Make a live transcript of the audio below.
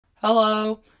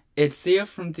Hello, it's Theo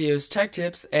from Theo's Tech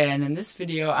Tips, and in this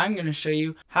video I'm going to show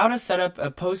you how to set up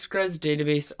a Postgres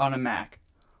database on a Mac.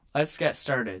 Let's get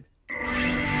started.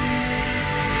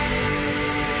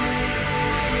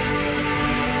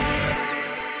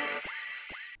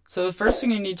 So the first thing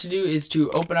you need to do is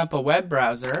to open up a web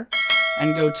browser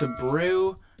and go to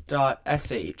brew.sh.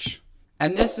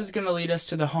 And this is going to lead us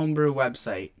to the Homebrew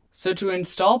website. So to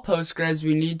install Postgres,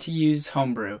 we need to use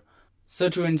Homebrew. So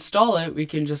to install it, we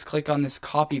can just click on this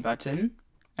copy button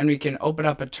and we can open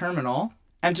up a terminal.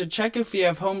 And to check if we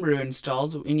have Homebrew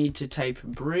installed, we need to type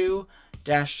brew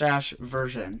 --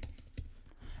 version.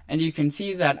 And you can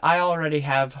see that I already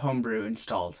have Homebrew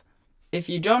installed. If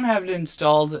you don't have it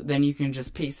installed, then you can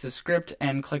just paste the script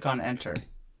and click on enter.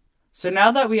 So now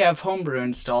that we have Homebrew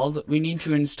installed, we need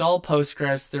to install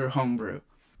Postgres through Homebrew.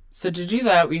 So to do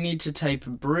that, we need to type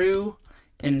brew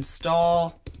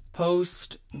install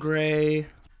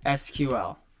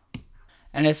PostgreSQL.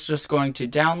 And it's just going to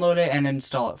download it and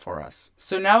install it for us.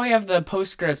 So now we have the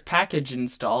Postgres package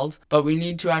installed, but we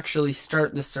need to actually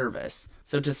start the service.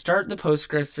 So to start the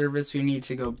Postgres service, we need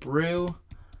to go brew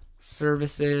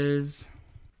services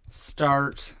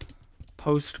start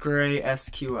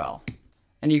PostgreSQL.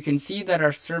 And you can see that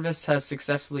our service has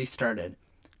successfully started.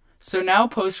 So now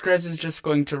Postgres is just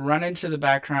going to run into the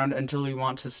background until we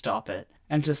want to stop it.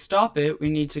 And to stop it, we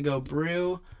need to go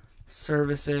brew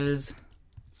services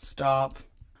stop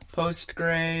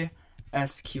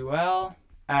PostgreSQL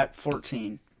at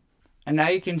 14. And now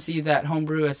you can see that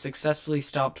Homebrew has successfully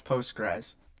stopped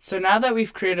Postgres. So now that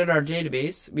we've created our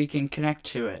database, we can connect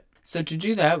to it. So to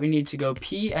do that, we need to go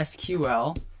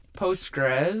PSQL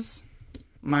Postgres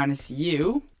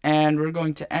 -u, and we're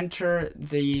going to enter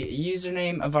the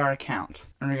username of our account.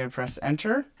 And we're going to press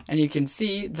enter, and you can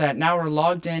see that now we're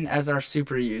logged in as our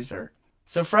super user.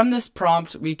 So from this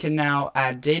prompt, we can now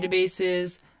add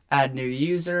databases, add new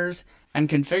users, and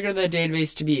configure the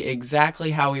database to be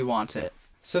exactly how we want it.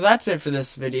 So that's it for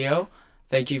this video.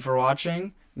 Thank you for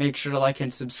watching. Make sure to like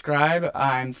and subscribe.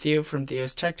 I'm Theo from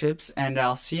Theo's Tech Tips, and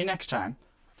I'll see you next time.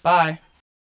 Bye!